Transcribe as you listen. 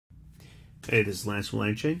Hey, this is Lance from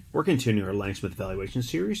LangChain. We're continuing our LangSmith evaluation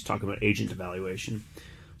series, talking about agent evaluation.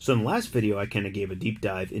 So in the last video, I kind of gave a deep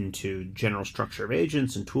dive into general structure of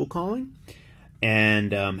agents and tool calling,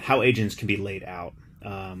 and how agents can be laid out.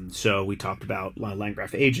 So we talked about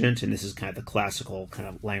LangGraph agent, and this is kind of the classical kind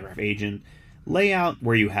of LangGraph agent layout,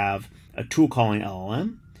 where you have a tool calling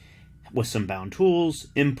LLM with some bound tools,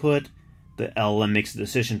 input. The LLM makes the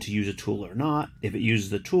decision to use a tool or not. If it uses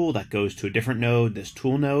the tool, that goes to a different node, this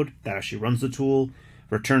tool node, that actually runs the tool,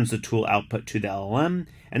 returns the tool output to the LLM,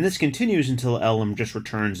 and this continues until the LLM just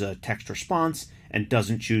returns a text response and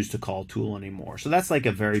doesn't choose to call tool anymore. So that's like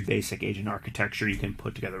a very basic agent architecture you can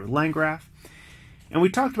put together with LangGraph. And we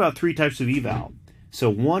talked about three types of eval. So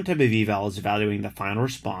one type of eval is evaluating the final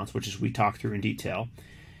response, which is we talked through in detail.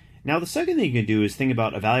 Now the second thing you can do is think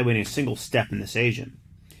about evaluating a single step in this agent.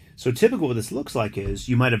 So typically what this looks like is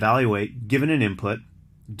you might evaluate, given an input,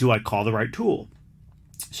 do I call the right tool?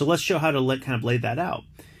 So let's show how to kind of lay that out.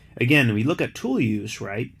 Again, when we look at tool use,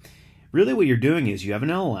 right, really what you're doing is you have an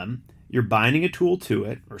LLM, you're binding a tool to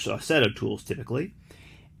it, or so a set of tools typically,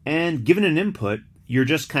 and given an input, you're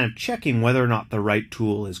just kind of checking whether or not the right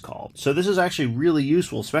tool is called. So this is actually really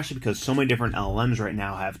useful, especially because so many different LLMs right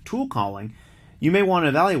now have tool calling. You may want to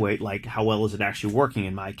evaluate, like, how well is it actually working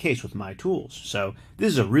in my case with my tools. So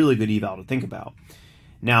this is a really good eval to think about.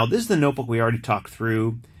 Now, this is the notebook we already talked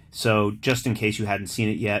through. So just in case you hadn't seen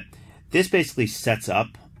it yet, this basically sets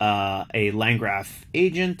up a LangGraph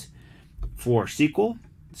agent for SQL.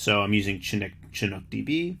 So I'm using Chinook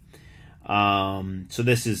DB. So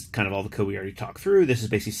this is kind of all the code we already talked through. This is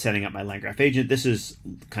basically setting up my LangGraph agent. This is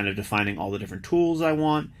kind of defining all the different tools I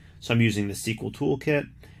want. So I'm using the SQL toolkit.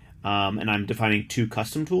 And I'm defining two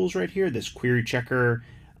custom tools right here, this query checker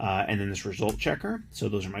and then this result checker. So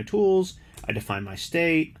those are my tools. I define my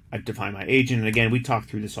state, I define my agent, and again, we talked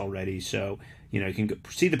through this already, so you can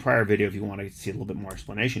see the prior video if you want to see a little bit more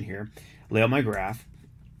explanation here. Lay out my graph,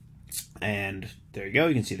 and there you go,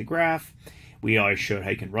 you can see the graph. We always showed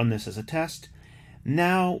how you can run this as a test.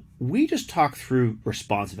 Now, we just talked through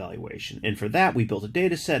response evaluation, and for that, we built a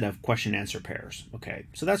data set of question-answer pairs. Okay,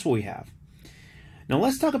 so that's what we have. Now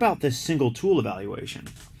let's talk about this single tool evaluation.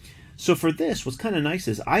 So for this, what's kind of nice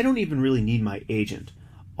is I don't even really need my agent.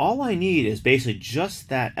 All I need is basically just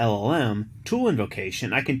that LLM tool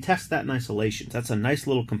invocation. I can test that in isolation. So that's a nice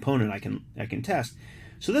little component I can test.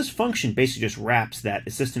 So this function basically just wraps that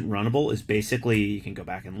assistant runnable is basically, you can go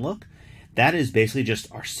back and look, that is basically just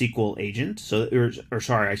our SQL agent. So, or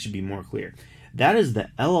sorry, I should be more clear. That is the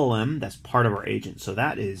LLM that's part of our agent. So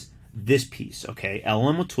that is this piece, okay?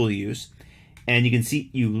 LLM with tool use. And you can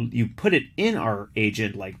see you put it in our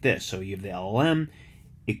agent like this. So you have the LLM,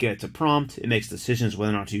 it gets a prompt, it makes decisions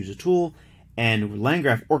whether or not to use a tool, and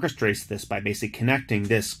LangGraph orchestrates this by basically connecting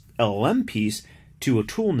this LLM piece to a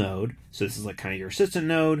tool node. So this is like kind of your assistant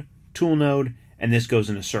node, tool node, and this goes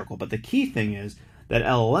in a circle. But the key thing is that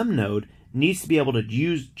LLM node needs to be able to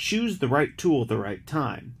choose the right tool at the right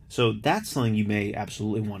time. So that's something you may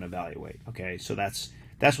absolutely want to evaluate. Okay, so that's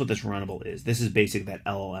what this runnable is. This is basically that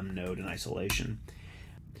LLM node in isolation.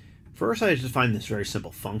 First, I just define this very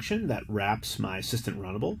simple function that wraps my assistant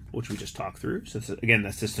runnable, which we just talked through. So again, the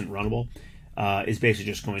assistant runnable is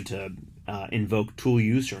basically just going to invoke tool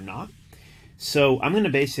use or not. So I'm going to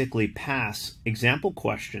basically pass example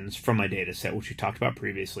questions from my data set, which we talked about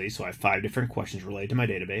previously. So I have 5 different questions related to my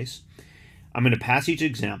database. I'm going to pass each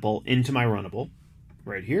example into my runnable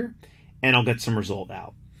right here, and I'll get some result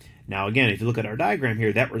out. Now again, if you look at our diagram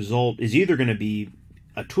here, that result is either going to be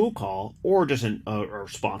a tool call or just a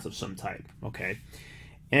response of some type, okay?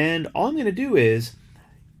 And all I'm going to do is,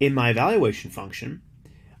 in my evaluation function,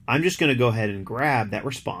 I'm just going to go ahead and grab that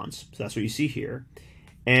response, so that's what you see here,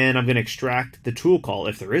 and I'm going to extract the tool call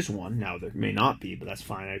if there is one. Now there may not be, but that's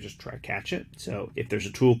fine, I just try to catch it. So if there's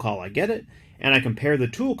a tool call, I get it, and I compare the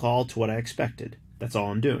tool call to what I expected. That's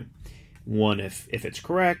all I'm doing. 1 if it's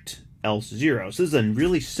correct, else 0. So this is a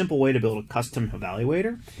really simple way to build a custom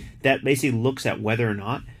evaluator that basically looks at whether or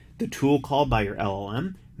not the tool called by your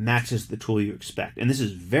LLM matches the tool you expect. And this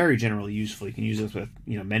is very generally useful. You can use this with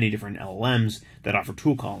many different LLMs that offer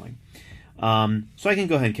tool calling. So I can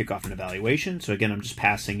go ahead and kick off an evaluation. So again, I'm just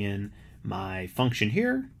passing in my function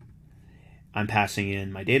here. I'm passing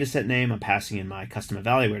in my data set name. I'm passing in my custom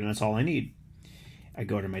evaluator, and that's all I need. I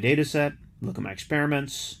go to my data set, look at my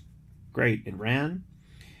experiments. Great, it ran.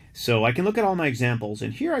 So I can look at all my examples,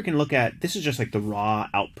 and here I can look at, this is just like the raw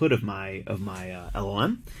output of my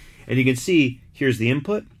LLM, and you can see here's the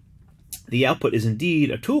input. The output is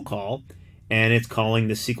indeed a tool call, and it's calling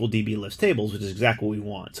the SQL DB list tables, which is exactly what we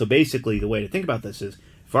want. So basically, the way to think about this is,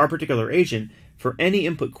 for our particular agent, for any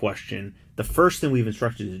input question, the first thing we've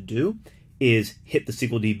instructed it to do is hit the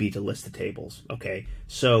SQLDB to list the tables, okay?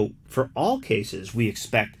 So for all cases, we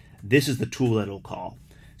expect this is the tool that it'll call.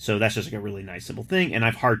 So that's just like a really nice simple thing, and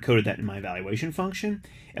I've hard-coded that in my evaluation function.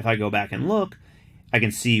 If I go back and look, I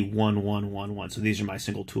can see 1, 1, 1, 1. So these are my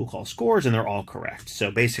single tool call scores, and they're all correct. So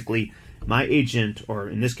basically, my agent, or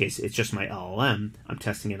in this case, it's just my LLM, I'm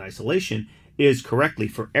testing in isolation, is correctly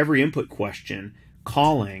for every input question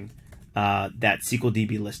calling that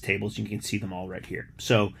SQLDB list tables. You can see them all right here.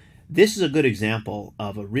 So this is a good example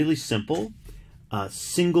of a really simple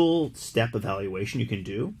single-step evaluation you can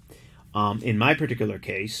do. In my particular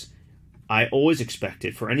case, I always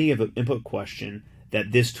expected for any of an input question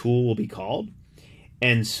that this tool will be called.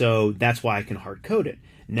 And so that's why I can hard code it.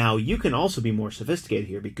 Now you can also be more sophisticated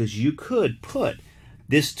here because you could put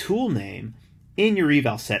this tool name in your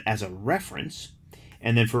eval set as a reference.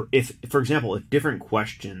 And then for example, if different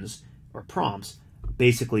questions or prompts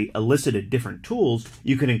basically elicited different tools,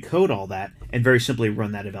 you can encode all that and very simply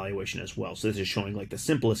run that evaluation as well. So this is showing like the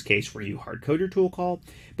simplest case where you hard code your tool call,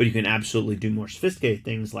 but you can absolutely do more sophisticated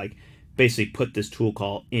things like basically put this tool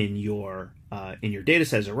call in your data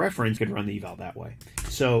set as a reference. You could run the eval that way.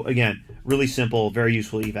 So again, really simple, very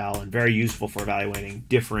useful eval, and very useful for evaluating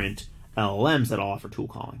different LLMs that all offer tool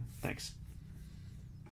calling. Thanks.